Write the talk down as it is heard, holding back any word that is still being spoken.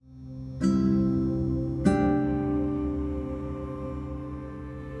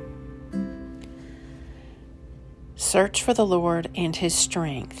Search for the Lord and His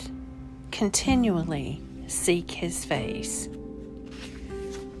strength. Continually seek His face.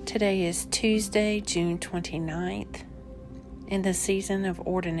 Today is Tuesday, June 29th, in the season of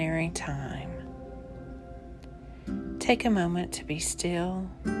ordinary time. Take a moment to be still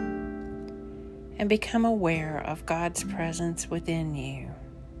and become aware of God's presence within you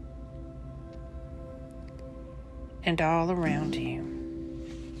and all around you.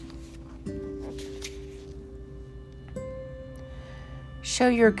 Show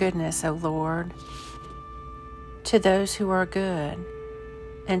your goodness, O Lord, to those who are good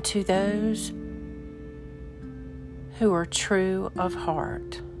and to those who are true of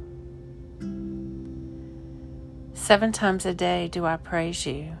heart. 7 times a day do I praise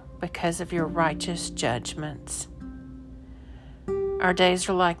you because of your righteous judgments. Our days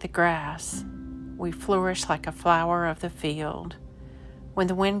are like the grass. We flourish like a flower of the field. When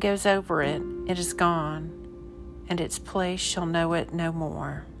the wind goes over it, it is gone, and its place shall know it no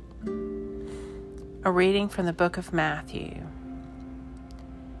more. A reading from the book of Matthew.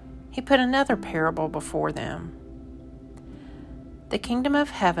 He put another parable before them. The kingdom of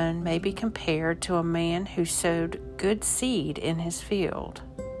heaven may be compared to a man who sowed good seed in his field.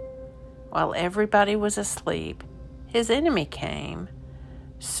 While everybody was asleep, his enemy came,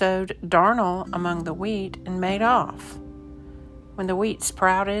 sowed darnel among the wheat, and made off. When the wheat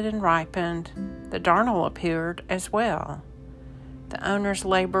sprouted and ripened, the darnel appeared as well. The owner's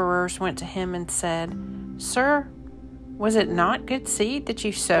laborers went to him and said, "Sir, was it not good seed that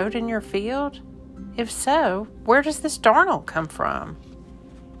you sowed in your field? If so, where does this darnel come from?"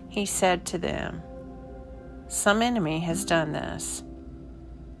 He said to them, "Some enemy has done this."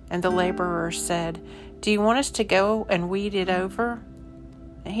 And the laborers said, "Do you want us to go and weed it over?"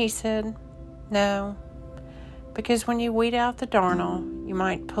 And he said, "No, because when you weed out the darnel, you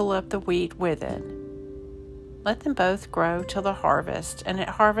might pull up the wheat with it. Let them both grow till the harvest, and at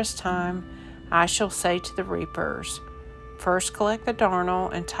harvest time I shall say to the reapers, first collect the darnel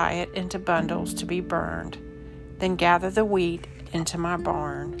and tie it into bundles to be burned, then gather the wheat into my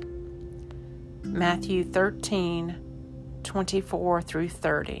barn." Matthew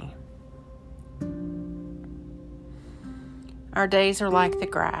 13:24-30. Our days are like the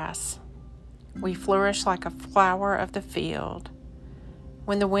grass. We flourish like a flower of the field.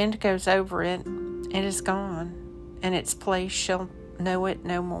 When the wind goes over it, it is gone, and its place shall know it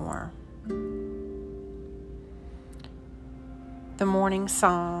no more. The Morning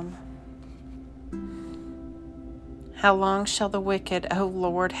Psalm. How long shall the wicked, O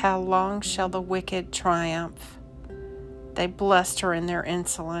Lord, how long shall the wicked triumph? They bluster in their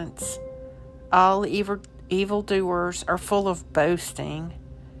insolence. All evildoers are full of boasting.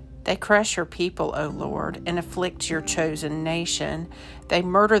 They crush your people, O Lord, and afflict your chosen nation. They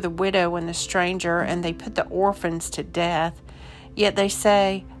murder the widow and the stranger, and they put the orphans to death. Yet they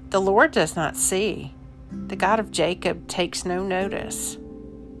say, "The Lord does not see. The God of Jacob takes no notice."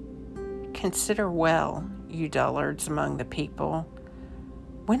 Consider well, you dullards among the people.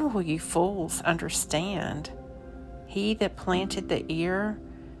 When will you fools understand? He that planted the ear,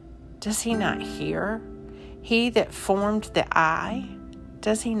 does he not hear? He that formed the eye,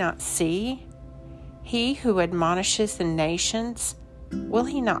 does he not see? He who admonishes the nations, will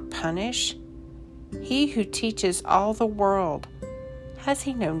he not punish? He who teaches all the world, has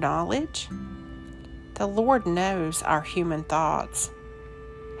he no knowledge? The Lord knows our human thoughts.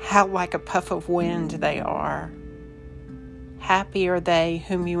 How like a puff of wind they are. Happy are they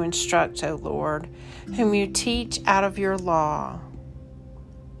whom you instruct, O Lord, whom you teach out of your law.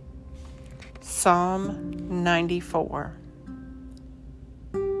 Psalm 94.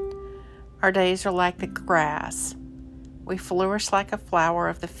 Our days are like the grass. We flourish like a flower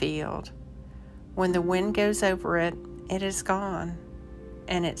of the field. When the wind goes over it, it is gone,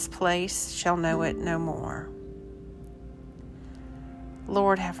 and its place shall know it no more.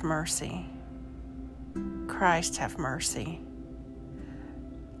 Lord, have mercy. Christ, have mercy.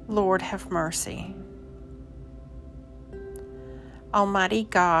 Lord, have mercy. Almighty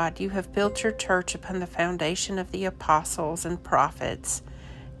God, you have built your church upon the foundation of the apostles and prophets,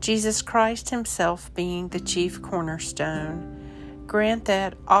 Jesus Christ himself being the chief cornerstone. Grant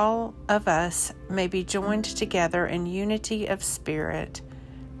that all of us may be joined together in unity of spirit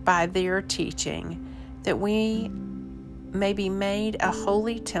by their teaching, that we may be made a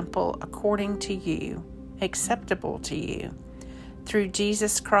holy temple according to you, acceptable to you, through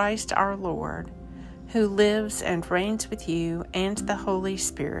Jesus Christ our Lord, who lives and reigns with you and the Holy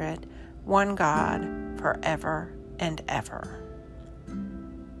Spirit, one God, forever and ever.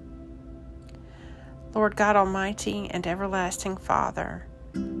 Lord God Almighty and everlasting Father,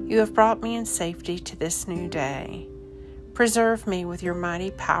 you have brought me in safety to this new day. Preserve me with your mighty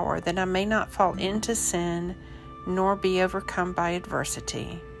power, that I may not fall into sin, nor be overcome by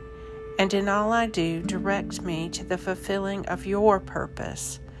adversity. And in all I do, direct me to the fulfilling of your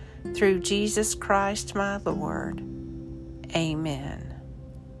purpose, through Jesus Christ my Lord. Amen.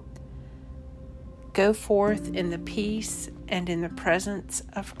 Go forth in the peace and in the presence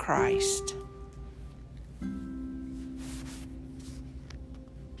of Christ.